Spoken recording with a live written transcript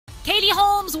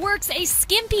Holmes works a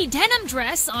skimpy denim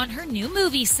dress on her new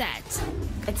movie set.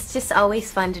 It's just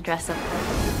always fun to dress up.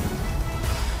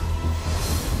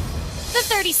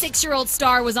 The 36-year-old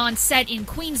star was on set in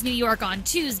Queens, New York on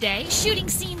Tuesday, shooting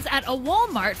scenes at a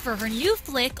Walmart for her new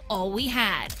flick, All We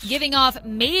Had. Giving off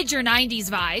major 90s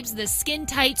vibes, the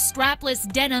skin-tight,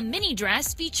 strapless denim mini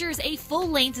dress features a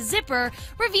full-length zipper,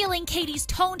 revealing Katie's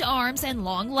toned arms and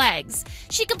long legs.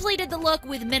 She completed the look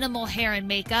with minimal hair and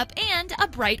makeup and a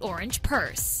bright orange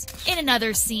purse. In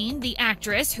another scene, the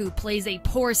actress, who plays a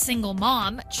poor single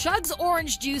mom, chugs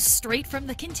orange juice straight from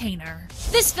the container.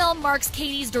 This film marks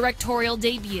Katie's directorial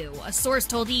debut. A source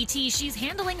told ET she's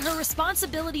handling her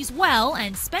responsibilities well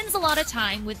and spends a lot of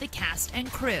time with the cast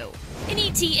and crew. An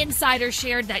ET insider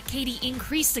shared that Katie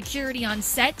increased security on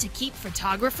set to keep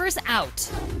photographers out.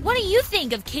 What do you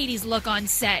think of Katie's look on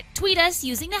set? Tweet us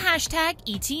using the hashtag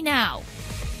ETNow.